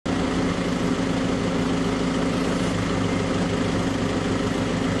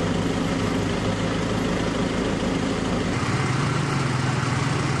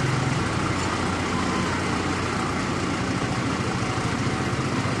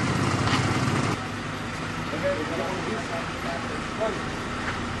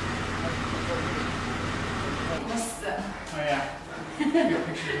Oh yeah, good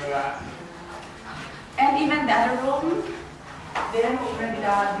pictures of that. And even the other room, then already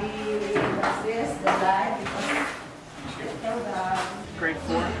what's this, the light, because Grade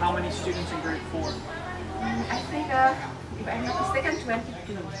 4. How many students in grade 4? I think, if I'm not mistaken,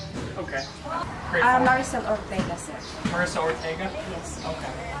 22. Okay. Grade 4. Maricel Ortega, sir. Marissa Ortega? Yes.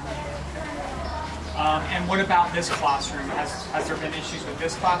 Okay. And what about this classroom? Has there been issues with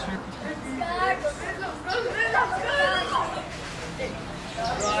this classroom?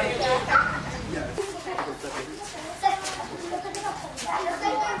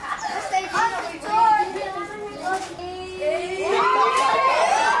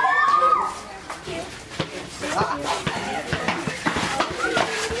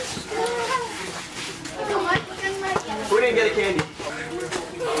 Who didn't get a candy?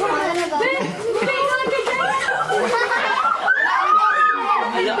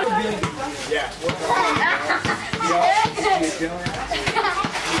 Yeah.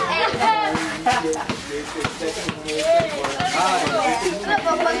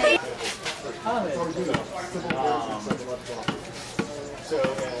 So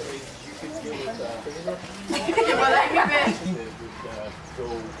you could deal with go a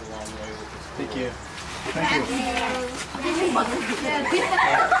long way with this. Thank you. Thank you.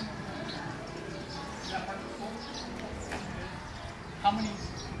 How many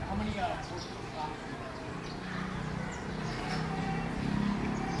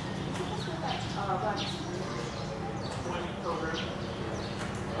one per room?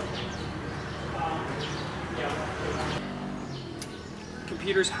 Yeah.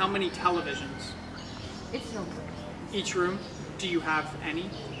 Computers, how many televisions? It's no good. Each room? Do you have any?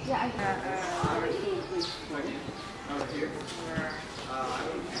 Yeah,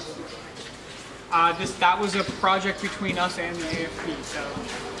 That was a project between us and the AFP. So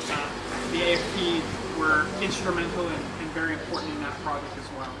the AFP were instrumental and very important in that project as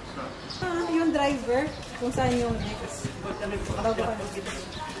well. So. Yung driver, kung saan yung next.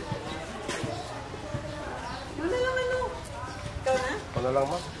 Yun na lang ano. Ikaw na? Ano lang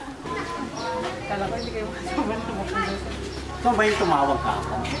mo? Kala ko hindi kayo makasama na mapunta. Saan ba yung tumawag ka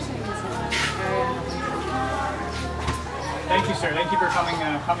ako? Thank you, sir. Thank you for coming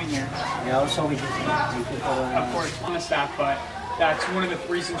here. Yeah, also we just thank you for Of course, on the staff, but that's one of the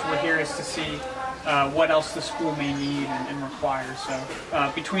reasons we're here is to see what else the school may need and require. So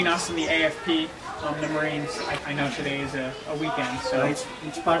between us and the AFP, the Marines, I know today is a weekend. So it's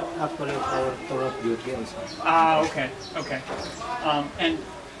part actually of our tour of duty also. Okay, okay. And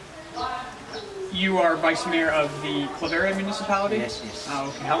you are vice mayor of the Claveria municipality? Yes, yes.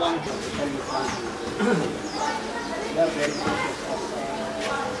 Okay. How long?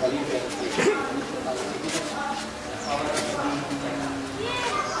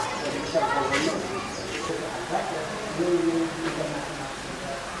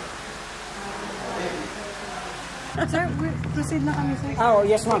 Sir, proceed na kami, sir. Oh,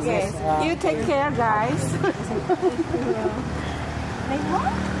 yes, ma'am. Okay. Yes. You take care, guys. Like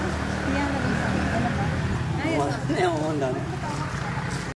what? Ayun.